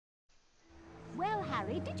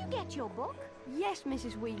Harry, did you get your book? Yes,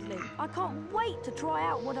 Mrs. Weasley. I can't wait to try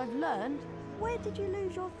out what I've learned. Where did you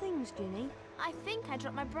lose your things, Ginny? I think I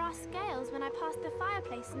dropped my brass scales when I passed the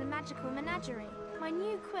fireplace in the magical menagerie. My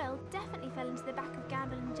new quill definitely fell into the back of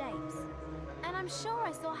Gamble and Japes. And I'm sure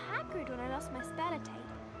I saw Hagrid when I lost my speller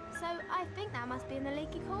tape. So I think that must be in the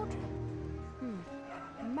leaky cauldron.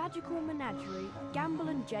 Magical menagerie, Gamble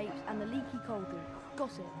and Japes, and the leaky cauldron.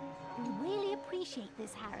 Got it. We really appreciate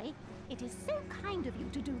this, Harry. It is so kind of you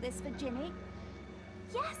to do this for Ginny.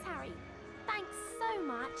 Yes, Harry. Thanks so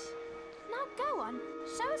much. Now go on.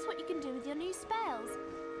 Show us what you can do with your new spells.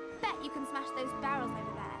 Bet you can smash those barrels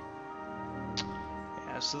over there.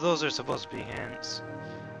 Yeah, so those are supposed to be hints.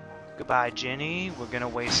 Goodbye, Ginny. We're gonna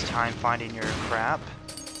waste time finding your crap.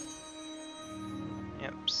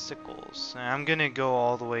 Yep, sickles. I'm gonna go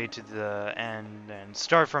all the way to the end and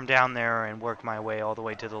start from down there and work my way all the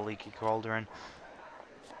way to the leaky cauldron.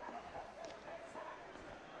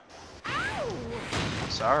 Ow!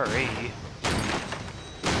 Sorry.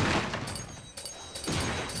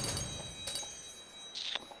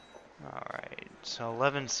 Alright, so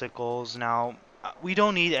 11 sickles. Now, we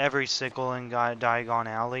don't need every sickle in Diagon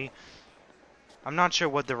Alley. I'm not sure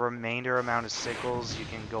what the remainder amount of sickles you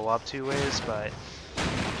can go up to is, but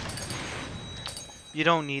you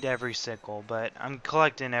don't need every sickle, but I'm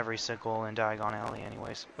collecting every sickle in Diagon Alley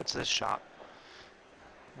anyways. What's this shop?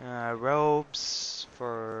 Robes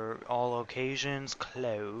for all occasions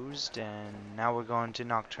closed, and now we're going to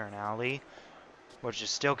Nocturne Alley, which is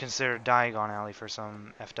still considered Diagon Alley for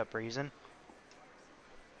some effed up reason.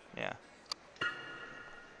 Yeah.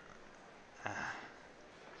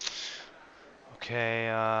 Okay,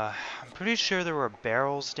 I'm pretty sure there were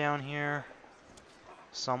barrels down here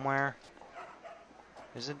somewhere.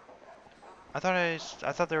 Is it? I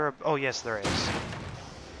thought there were. Oh yes, there is.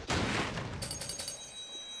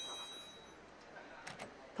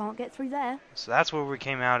 Can't get through there. So that's where we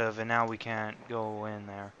came out of, and now we can't go in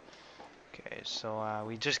there. Okay, so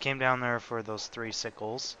we just came down there for those 3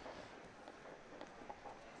 sickles.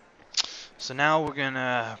 So now we're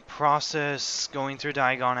gonna process going through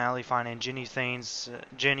Diagon Alley, finding Ginny's Thanes,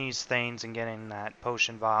 and getting that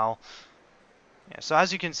potion vial. Yeah, so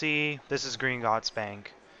as you can see, this is Gringotts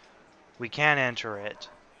Bank. We can't enter it.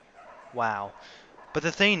 Wow. But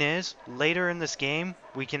the thing is, later in this game,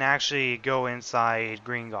 we can actually go inside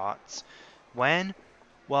Gringotts. When?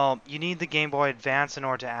 Well, you need the Game Boy Advance in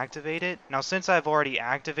order to activate it. Now, since I've already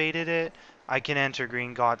activated it, I can enter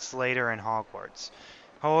Gringotts later in Hogwarts.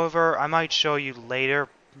 However, I might show you later,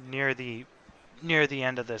 near the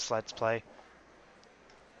end of this Let's Play.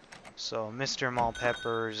 So, Mr.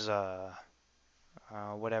 Mulpepper's,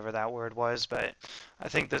 whatever that word was, but I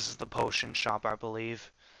think this is the potion shop, I believe.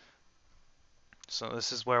 So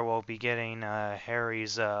this is where we'll be getting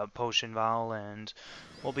Harry's potion vial, and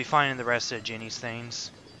we'll be finding the rest of Ginny's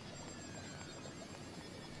things.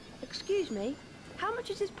 Excuse me, how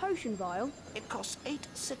much is this potion vial? It costs 8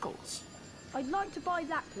 sickles. I'd like to buy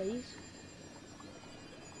that, please.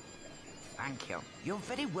 Thank you. You're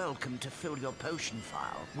very welcome to fill your potion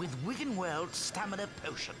vial with Wiggenweld's Stamina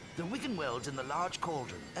Potion. The Wiggenweld's in the large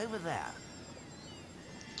cauldron, over there.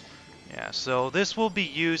 Yeah, so this will be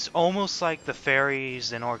used almost like the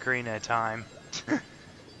fairies in Ocarina of Time.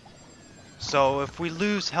 So if we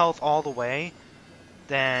lose health all the way,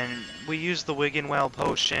 then we use the Wiggenweld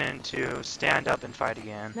potion to stand up and fight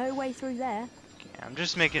again. No way through there. Okay, I'm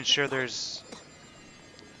just making sure there's...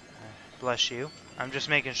 bless you. I'm just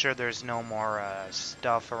making sure there's no more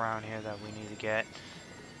stuff around here that we need to get.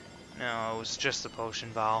 No, it was just the potion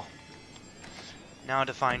vial. Now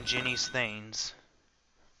to find Ginny's Thanes.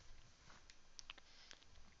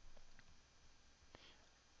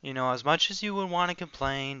 You know, as much as you would want to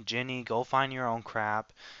complain, Ginny, go find your own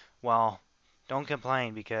crap, well, don't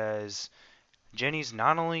complain, because Ginny's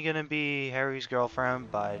not only going to be Harry's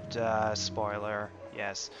girlfriend, but, spoiler,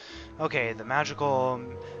 yes. Okay, the magical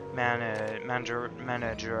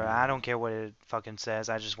manager, I don't care what it fucking says,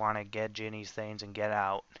 I just want to get Ginny's things and get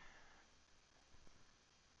out.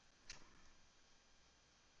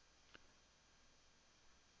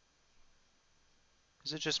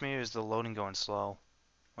 Is it just me, or is the loading going slow?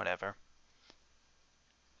 Whatever.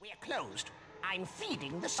 We're closed. I'm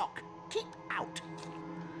feeding the sock. Keep out.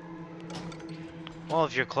 Well,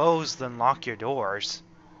 if you're closed, then lock your doors.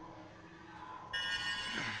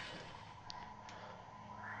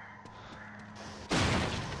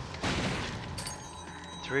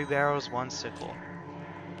 Three barrels, 1 sickle.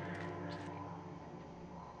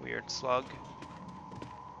 Weird slug.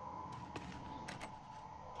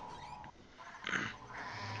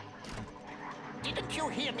 Didn't you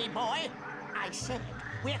hear me, boy? I said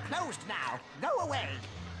We're closed now. Go away.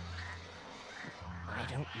 I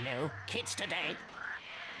don't know kids today.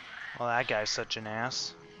 Well, that guy's such an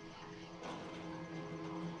ass.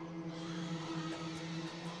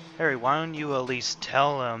 Harry, why don't you at least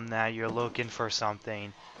tell him that you're looking for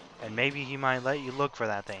something, and maybe he might let you look for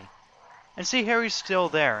that thing. And see, Harry's still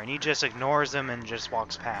there, and he just ignores him and just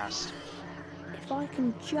walks past. If I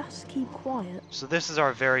can just keep quiet. So this is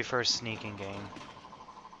our very first sneaking game.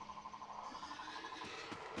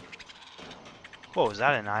 Whoa, is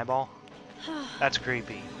that an eyeball? That's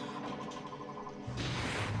creepy.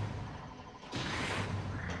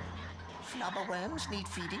 Flubberworms need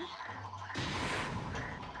feeding.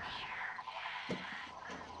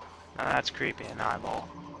 Now that's creepy, an eyeball.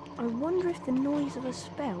 I wonder if the noise of a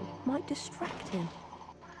spell might distract him.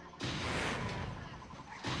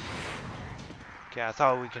 Okay, I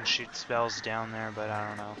thought we can shoot spells down there, but I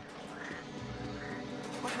don't know.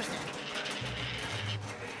 What was that?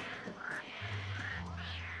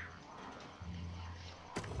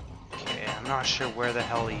 Okay, I'm not sure where the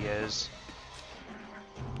hell he is.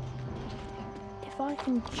 If I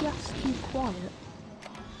can just keep quiet.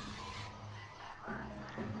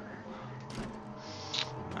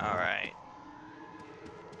 Alright.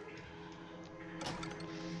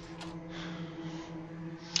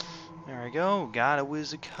 There we go, got a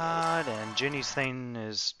wizard card, and Ginny's thing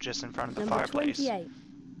is just in front of the Number fireplace. 28,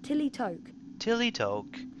 Tilly Toke. Tilly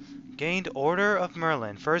Toke. Gained Order of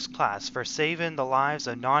Merlin, first class, for saving the lives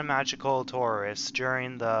of non-magical tourists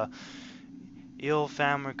during the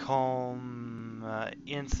Ilfamicum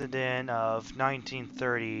incident of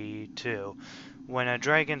 1932, when a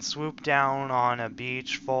dragon swooped down on a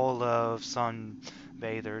beach full of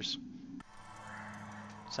sunbathers.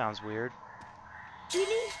 Sounds weird.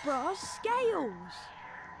 Ginny's brass scales.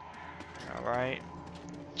 Alright.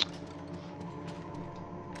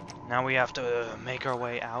 Now we have to make our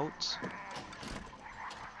way out.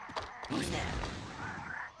 Who's there?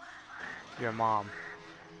 Your mom.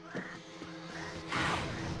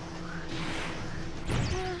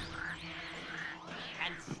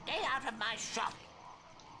 And stay out of my shop.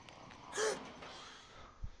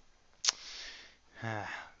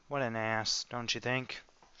 What an ass, don't you think?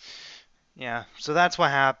 Yeah, so that's what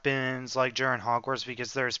happens like during Hogwarts,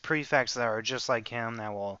 because there's prefects that are just like him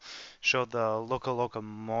that will show the Loca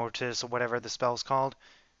Mortis or whatever the spell's called.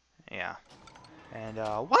 Yeah. And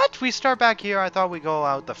what? We start back here? I thought we go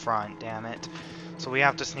out the front, damn it. So we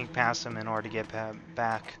have to sneak past him in order to get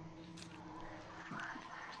back.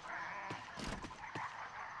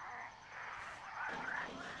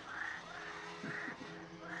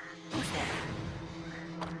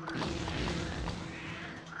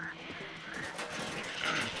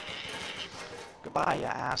 Goodbye, you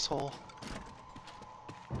asshole.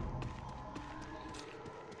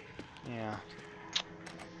 Yeah.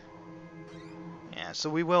 Yeah, so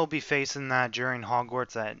we will be facing that during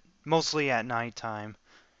Hogwarts mostly at nighttime,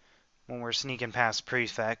 when we're sneaking past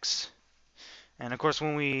prefects. And of course,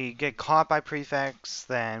 when we get caught by prefects,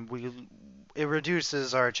 then it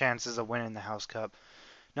reduces our chances of winning the House Cup.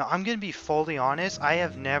 Now, I'm going to be fully honest, I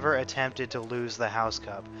have never attempted to lose the House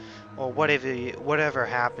Cup, or whatever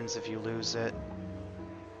happens if you lose it.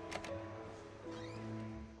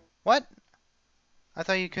 What? I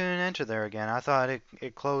thought you couldn't enter there again. I thought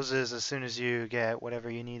it closes as soon as you get whatever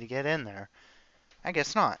you need to get in there. I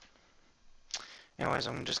guess not. Anyways,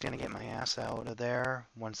 I'm just going to get my ass out of there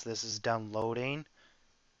once this is done loading.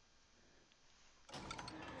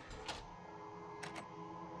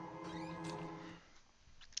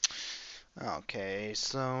 Okay,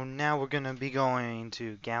 so now we're going to be going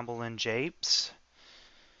to Gamble & Japes.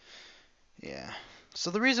 Yeah. So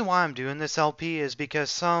the reason why I'm doing this LP is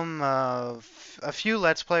because a few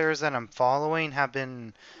Let's Players that I'm following have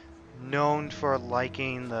been known for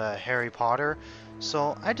liking the Harry Potter.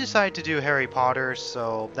 So I decided to do Harry Potter,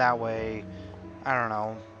 so that way, I don't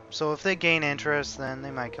know. So if they gain interest, then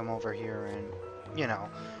they might come over here and, you know,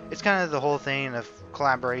 it's kind of the whole thing of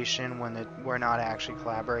collaboration when we're not actually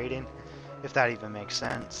collaborating, if that even makes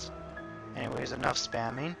sense. Anyways, enough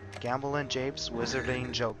spamming. Gamble & Japes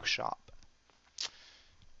Wizarding Joke Shop.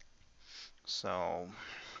 So,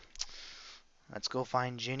 let's go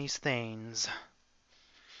find Ginny's things.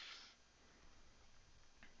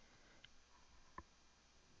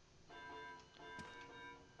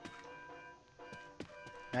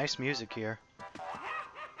 Nice music here.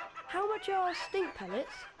 How much are stink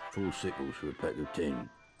pellets? 4 sickles for a pack of 10.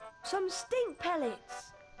 Some stink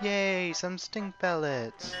pellets! Yay, some stink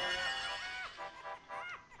pellets.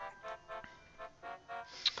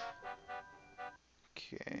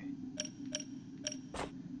 Okay.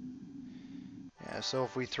 Yeah, so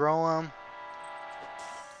if we throw them,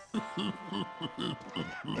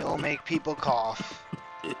 It'll make people cough.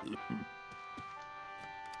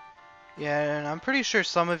 Yeah, and I'm pretty sure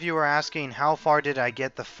some of you are asking how far did I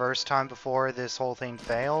get the first time before this whole thing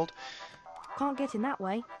failed. Can't get in that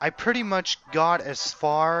way. I pretty much got as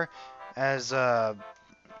far as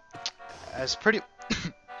pretty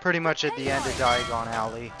pretty much at the end of Diagon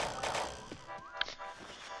Alley.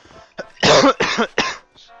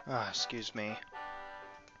 Ah, excuse me.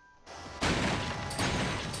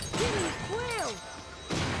 Ginny, quill!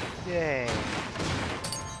 Yay.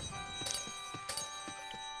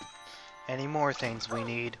 Any more things we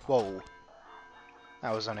need? Whoa.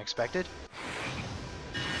 That was unexpected.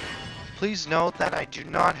 Please note that I do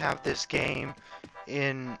not have this game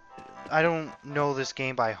in... I don't know this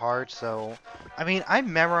game by heart, so... I mean, I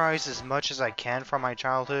memorize as much as I can from my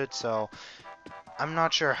childhood, so... I'm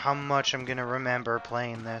not sure how much I'm gonna remember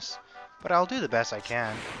playing this. But I'll do the best I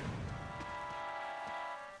can.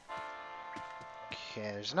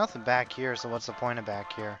 Okay, there's nothing back here, so what's the point of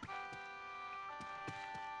back here?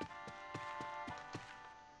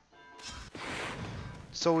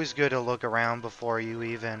 It's always good to look around before you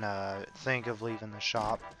even think of leaving the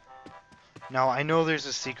shop. Now, I know there's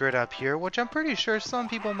a secret up here, which I'm pretty sure some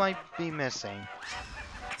people might be missing.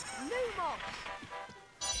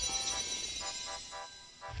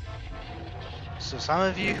 So some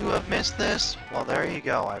of you who have missed this, well, there you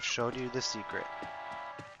go. I've showed you the secret.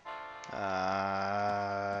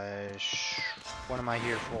 What am I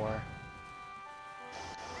here for?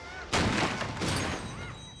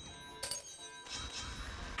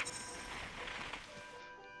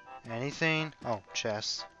 Anything? Oh,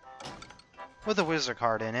 chest. With a wizard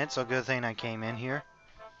card in it, so good thing I came in here.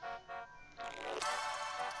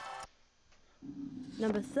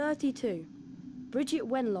 Number 32. Bridget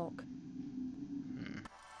Wenlock.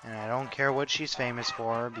 And I don't care what she's famous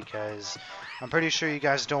for, because I'm pretty sure you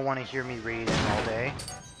guys don't want to hear me reading all day.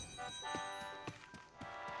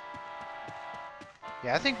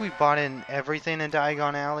 Yeah, I think we bought in everything in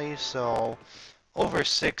Diagon Alley, so over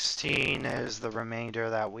 16 is the remainder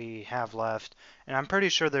that we have left. And I'm pretty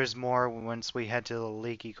sure there's more once we head to the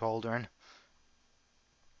Leaky Cauldron.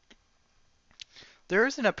 There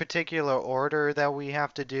isn't a particular order that we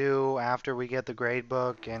have to do after we get the grade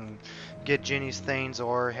book and get Ginny's things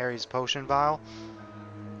or Harry's potion vial.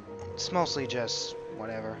 It's mostly just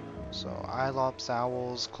whatever. So, Ilops,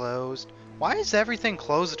 Owls, closed. Why is everything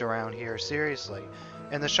closed around here? Seriously.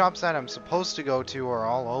 And the shops that I'm supposed to go to are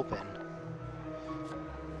all open.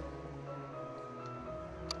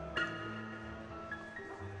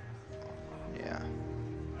 Yeah.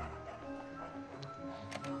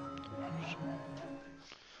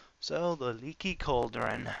 So, the Leaky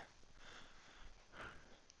Cauldron.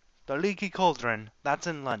 The Leaky Cauldron, that's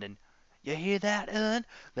in London. You hear that, Ellen?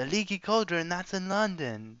 The Leaky Cauldron, that's in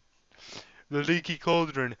London. The Leaky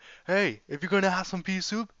Cauldron. Hey, if you're gonna have some pea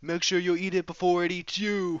soup, make sure you eat it before it eats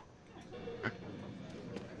you.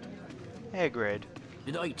 Hagrid.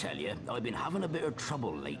 Did I tell you, I've been having a bit of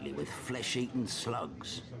trouble lately with flesh-eating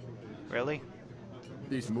slugs. Really?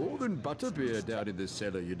 There's more than butterbeer down in the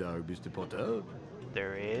cellar, you know, Mr. Potter.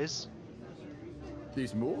 There is?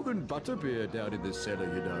 There's more than butterbeer down in the cellar,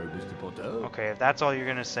 you know, Mr. Potter. Okay, if that's all you're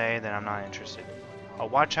gonna say, then I'm not interested. Oh,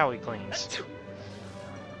 watch how he cleans.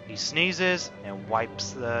 He sneezes and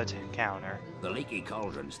wipes the counter. The Leaky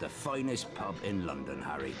Cauldron's the finest pub in London,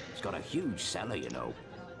 Harry. It's got a huge cellar, you know.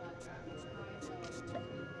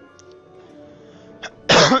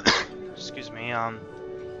 Excuse me,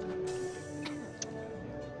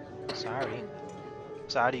 sorry.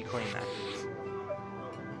 So how do you clean that?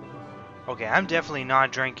 Okay, I'm definitely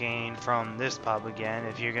not drinking from this pub again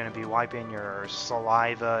if you're gonna be wiping your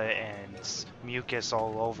saliva and mucus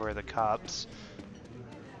all over the cups.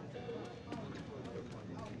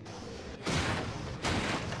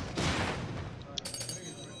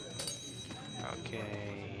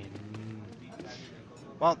 Okay.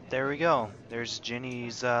 Well, there we go. There's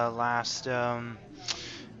Ginny's last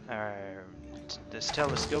this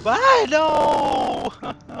telescope. Ah, no!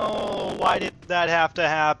 Oh, why did that have to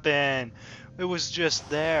happen? It was just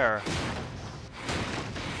there.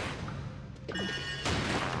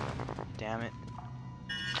 Damn it.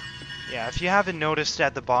 Yeah, if you haven't noticed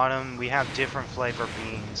at the bottom, we have different flavor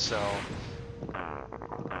beans, so...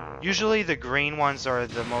 Usually the green ones are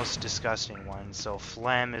the most disgusting ones, so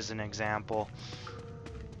phlegm is an example.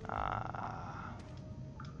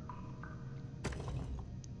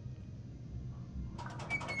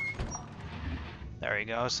 There we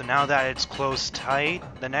go. So now that it's closed tight,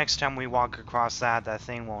 the next time we walk across that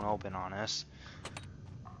thing won't open on us.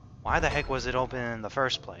 Why the heck was it open in the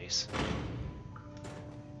first place?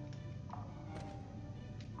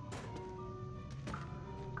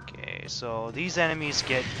 Okay, so these enemies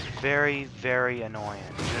get very, very annoying,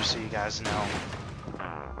 just so you guys know.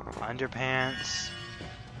 Underpants,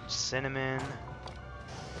 cinnamon.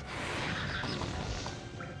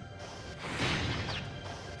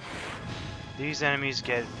 These enemies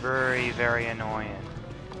get very, very annoying.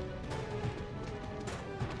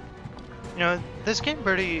 You know, this game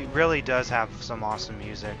really does have some awesome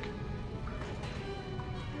music.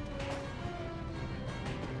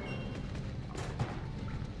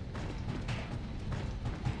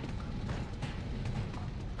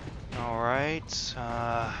 Alright,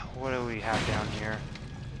 what do we have down here?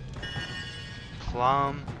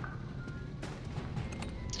 Plum.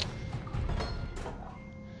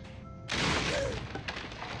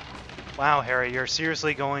 Wow, Harry, you're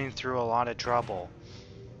seriously going through a lot of trouble.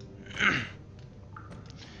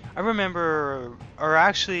 I remember, or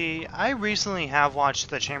actually, I recently have watched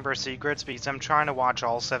The Chamber of Secrets because I'm trying to watch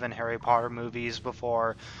all 7 Harry Potter movies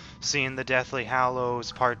before seeing The Deathly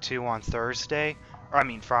Hallows Part 2 on Thursday. Or, I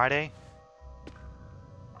mean, Friday.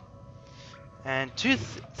 And to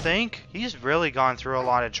think, he's really gone through a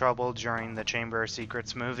lot of trouble during the Chamber of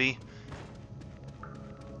Secrets movie.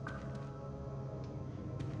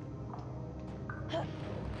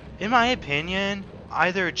 In my opinion,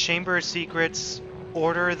 either Chamber of Secrets,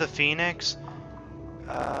 Order of the Phoenix,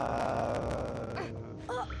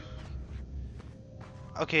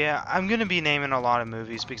 okay, I'm gonna be naming a lot of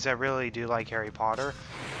movies because I really do like Harry Potter.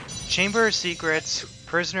 Chamber of Secrets,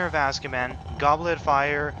 Prisoner of Azkaban, Goblet of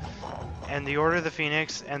Fire, and The Order of the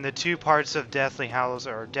Phoenix, and the 2 parts of Deathly Hallows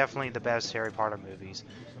are definitely the best Harry Potter movies.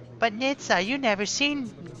 But Nitsa, you never seen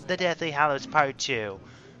The Deathly Hallows Part 2.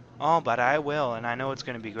 Oh, but I will, and I know it's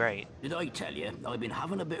going to be great. Did I tell you, I've been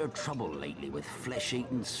having a bit of trouble lately with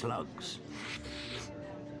flesh-eating slugs.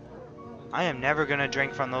 I am never going to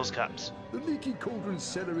drink from those cups. The Leaky Cauldron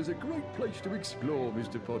cellar is a great place to explore,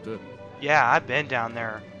 Mr. Potter. Yeah, I've been down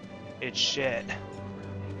there. It's shit.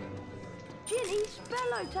 Ginny,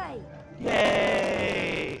 spellotape!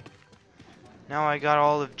 Yay! Now I got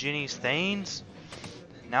all of Ginny's thanes.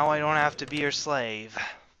 Now I don't have to be her slave.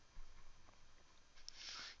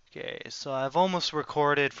 Okay, so I've almost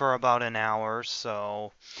recorded for about an hour,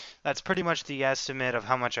 so that's pretty much the estimate of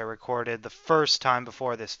how much I recorded the first time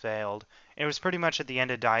before this failed. It was pretty much at the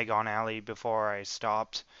end of Diagon Alley before I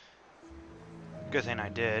stopped. Good thing I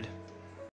did.